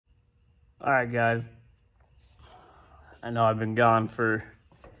All right, guys. I know I've been gone for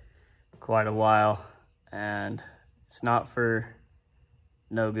quite a while, and it's not for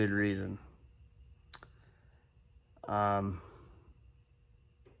no good reason.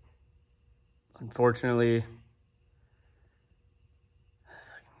 Unfortunately,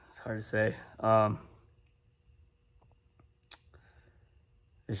 it's hard to say.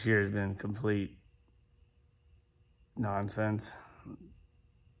 This year has been complete nonsense.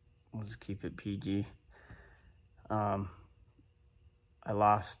 We'll just keep it PG. I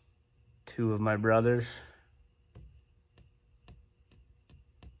lost 2 of my brothers.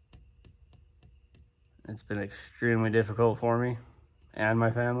 It's been extremely difficult for me and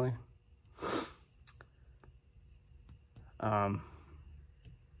my family. To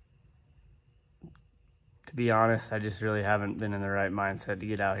be honest, I just really haven't been in the right mindset to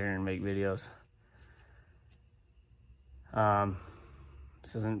get out here and make videos.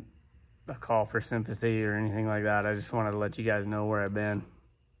 This isn't a call for sympathy or anything like that. I just wanted to let you guys know where I've been.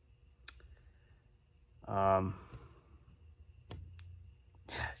 Yeah,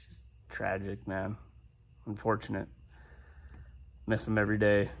 it's just tragic, man. Unfortunate. Miss them every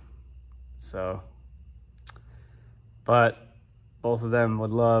day. So, but both of them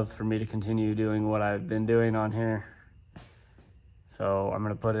would love for me to continue doing what I've been doing on here. So I'm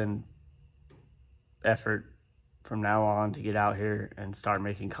gonna put in effort from now on to get out here and start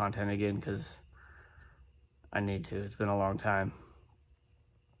making content again, because I need to. It's been a long time.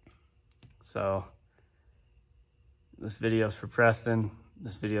 So this video's for Preston.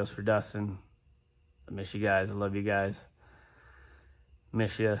 This video's for Dustin. I miss you guys. I love you guys.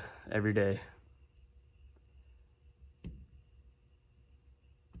 Miss you every day.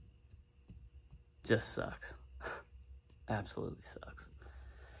 Just sucks. Absolutely sucks.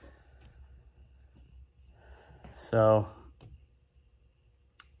 So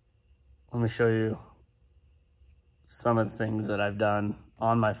let me show you some of the things that I've done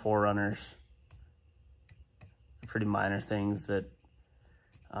on my 4Runners. Pretty minor things that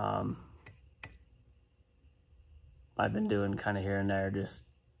I've been doing kind of here and there just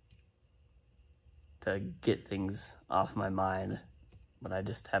to get things off my mind, but I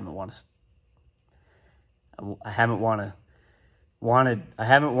just haven't I haven't wanted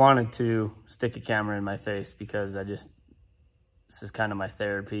to stick a camera in my face, because this is kind of my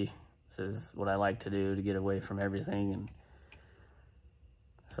therapy. This is what I like to do to get away from everything. And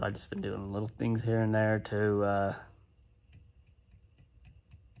so I've just been doing little things here and there to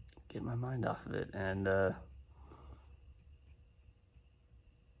get my mind off of it. And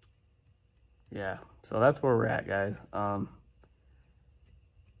yeah, so that's where we're at, guys.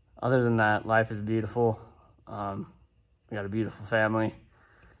 Other than that, life is beautiful. We got a beautiful family.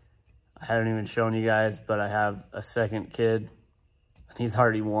 I haven't even shown you guys, but I have a second kid. He's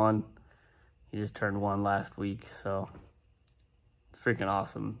already 1. He just turned 1 last week, so it's freaking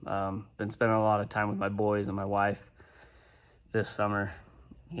awesome. Been spending a lot of time with my boys and my wife this summer.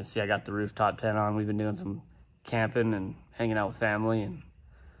 You can see I got the rooftop tent on. We've been doing some camping and hanging out with family and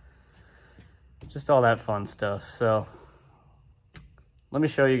just all that fun stuff. So let me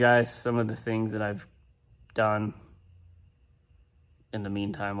show you guys some of the things that I've done in the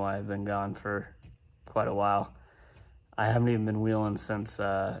meantime while I've been gone for quite a while. I haven't even been wheeling since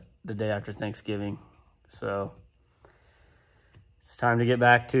the day after Thanksgiving. So it's time to get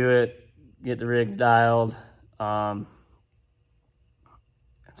back to it, get the rigs dialed, and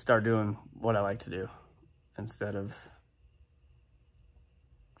start doing what I like to do instead of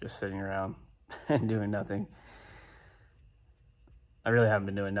just sitting around and doing nothing. I really haven't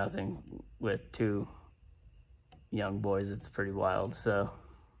been doing nothing with 2 young boys. It's pretty wild. So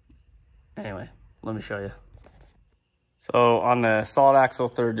anyway, let me show you. So on the solid axle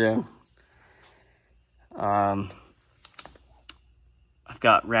 3rd gen, I've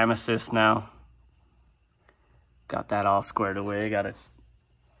got ram assist now. Got that all squared away. Got a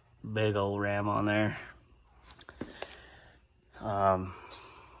big old ram on there.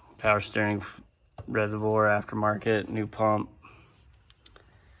 Power steering reservoir aftermarket, new pump.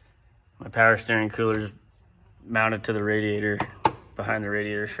 My power steering cooler's mounted to the radiator, behind the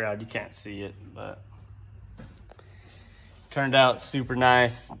radiator shroud. You can't see it, but turned out super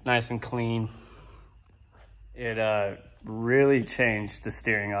nice and clean. It really changed the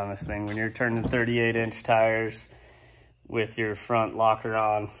steering on this thing. When you're turning 38-inch tires with your front locker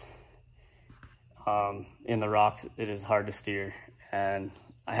on in the rocks, it is hard to steer. And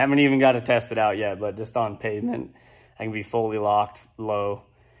I haven't even got to test it out yet, but just on pavement, I can be fully locked low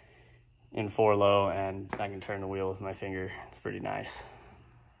in 4-low, and I can turn the wheel with my finger. It's pretty nice.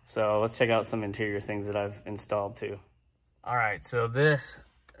 So let's check out some interior things that I've installed too. All right, so this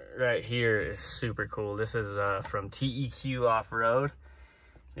right here is super cool. This is from TEQ Off-Road.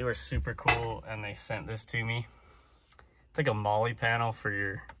 They were super cool, and they sent this to me. It's like a molly panel for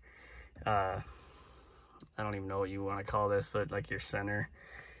your, I don't even know what you want to call this, but like your center,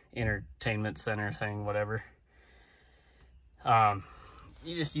 entertainment center thing, whatever.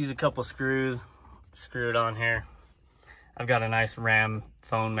 You just use a couple screws, screw it on here. I've got a nice RAM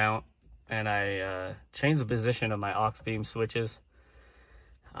phone mount, and I changed the position of my aux beam switches.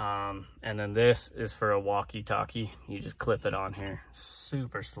 And then this is for a walkie-talkie. You just clip it on here.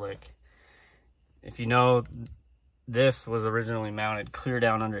 Super slick. If you know, this was originally mounted clear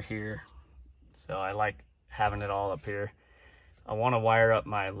down under here, so I like having it all up here. I want to wire up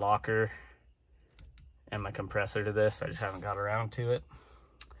my locker and my compressor to this. I just haven't got around to it.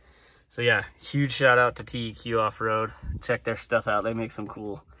 So yeah, huge shout out to TEQ Off-Road. Check their stuff out. They make some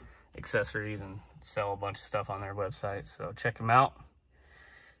cool accessories and sell a bunch of stuff on their website, so check them out.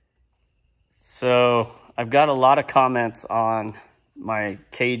 So I've got a lot of comments on my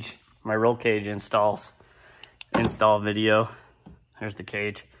cage, my roll cage install video. There's the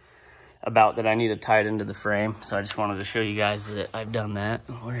cage, about that I need to tie it into the frame. So I just wanted to show you guys that I've done that.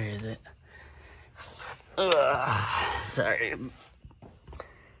 Where is it? Sorry.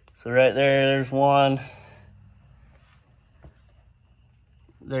 So right there's one,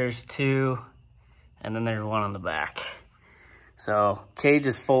 there's two, and then there's one on the back. So cage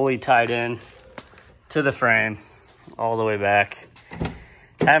is fully tied in to the frame all the way back.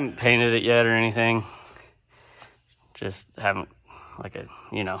 Haven't painted it yet or anything. Just haven't, like a,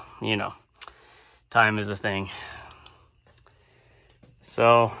 you know, time is a thing.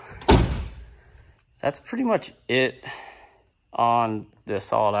 So that's pretty much it on the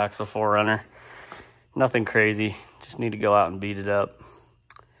solid axle 4Runner. Nothing crazy, just need to go out and beat it up.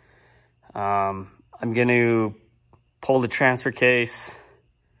 I'm gonna pull the transfer case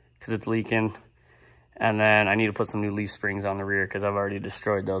because it's leaking, and then I need to put some new leaf springs on the rear because I've already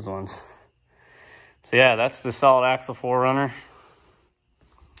destroyed those ones. So yeah, that's the solid axle 4Runner.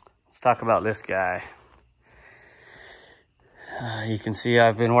 Let's talk about this guy. You can see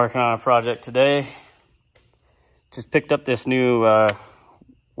I've been working on a project today. Just picked up this new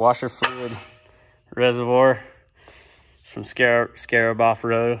washer fluid reservoir from Scarab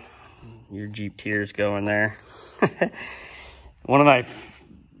Off-Road. Your Jeep tears going there. One of my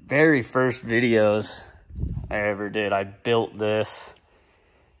very first videos I ever did, I built this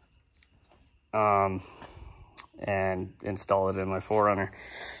and installed it in my 4Runner.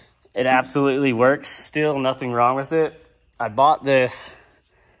 It absolutely works still, nothing wrong with it. I bought this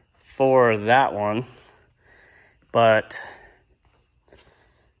for that one, but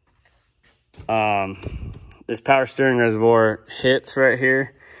this power steering reservoir hits right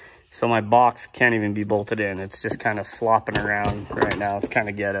here, so my box can't even be bolted in. It's just kind of flopping around right now. It's kind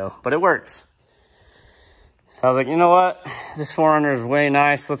of ghetto, but it works. So I was like, you know what? This 4Runner is way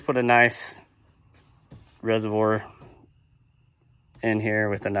nice. Let's put a nice reservoir in here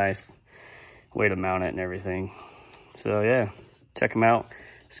with a nice way to mount it and everything. So yeah, check them out.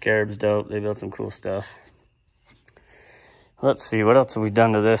 Scarab's dope. They built some cool stuff. Let's see, what else have we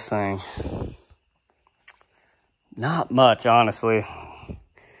done to this thing? Not much, honestly.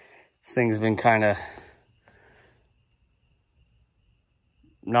 This thing's been kind of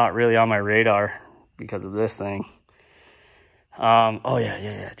not really on my radar because of this thing. Oh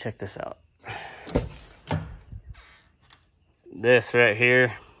yeah, check this out. This right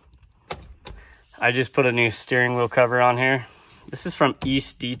here, I just put a new steering wheel cover on here. This is from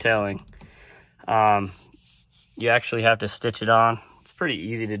East Detailing. You actually have to stitch it on. It's pretty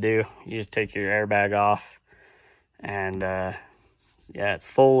easy to do. You just take your airbag off, and yeah, it's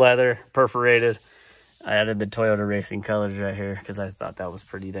full leather, perforated. I added the Toyota Racing colors right here because I thought that was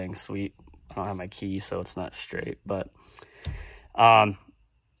pretty dang sweet. I don't have my key, so it's not straight, but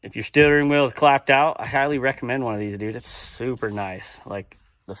if your steering wheel is clapped out, I highly recommend one of these, dude. It's super nice. Like,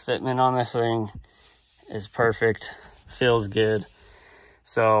 the fitment on this thing is perfect, feels good.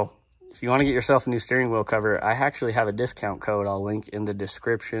 So if you want to get yourself a new steering wheel cover, I actually have a discount code I'll link in the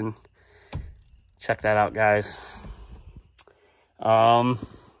description. Check that out, guys.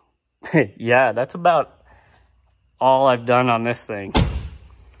 Yeah, that's about all I've done on this thing.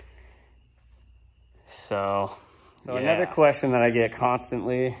 So yeah. Another question that I get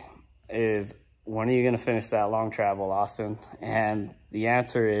constantly is, when are you going to finish that long travel, Austin? And the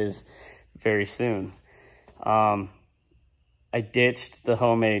answer is very soon. I ditched the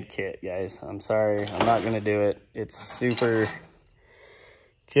homemade kit, guys. I'm sorry. I'm not going to do it. It's super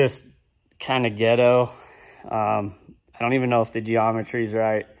just kind of ghetto. I don't even know if the geometry's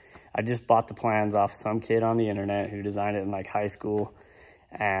right. I just bought the plans off some kid on the internet who designed it in like high school.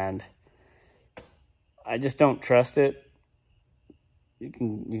 and I just don't trust it. You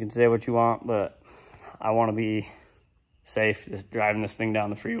can say what you want, but I want to be safe just driving this thing down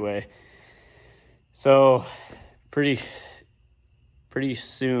the freeway. So pretty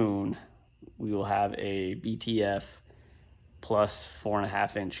soon we will have a BTF plus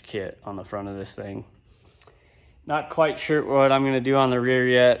 4.5-inch kit on the front of this thing. Not quite sure what I'm going to do on the rear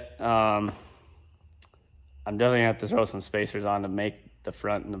yet. I'm definitely going to have to throw some spacers on to make the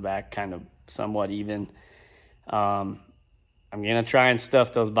front and the back kind of somewhat even. I'm going to try and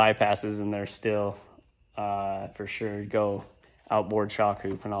stuff those bypasses in there still, for sure. Go outboard shock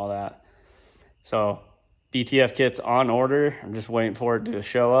hoop and all that. So BTF kit's on order. I'm just waiting for it to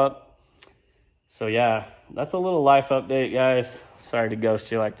show up. So yeah, that's a little life update, guys. Sorry to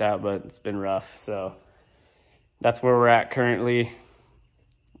ghost you like that, but it's been rough. So that's where we're at currently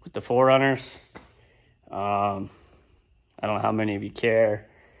with the 4Runners. I don't know how many of you care,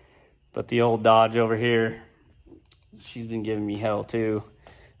 but the old Dodge over here, she's been giving me hell too.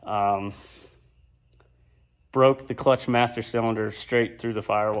 Broke the clutch master cylinder straight through the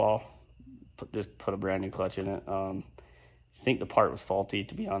firewall. Just put a brand new clutch in it. I think the part was faulty,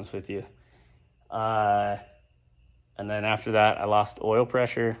 to be honest with you. And then after that, I lost oil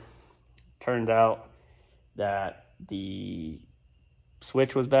pressure. Turned out that the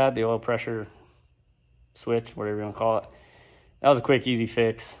switch was bad, the oil pressure switch, whatever you want to call it. That was a quick, easy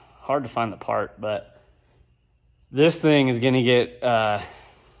fix. Hard to find the part, but this thing is going to get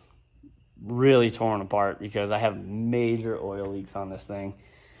really torn apart because I have major oil leaks on this thing.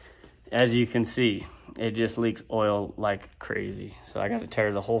 As you can see, it just leaks oil like crazy. So I got to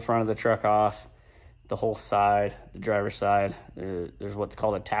tear the whole front of the truck off, the whole side, the driver's side. There's what's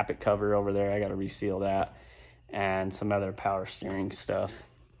called a tappet cover over there. I got to reseal that, and some other power steering stuff.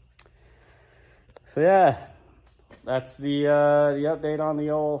 So yeah, that's the update on the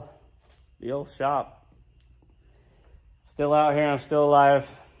old shop. Still out here, I'm still alive.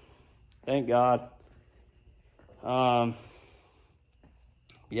 Thank God.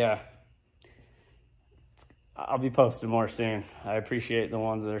 Yeah. I'll be posting more soon. I appreciate the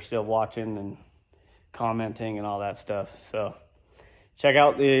ones that are still watching and commenting and all that stuff. So check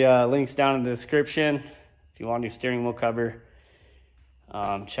out the links down in the description. If you want a new steering wheel cover,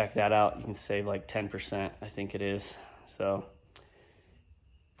 check that out. You can save like 10%, I think it is. So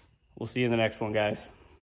we'll see you in the next one, guys.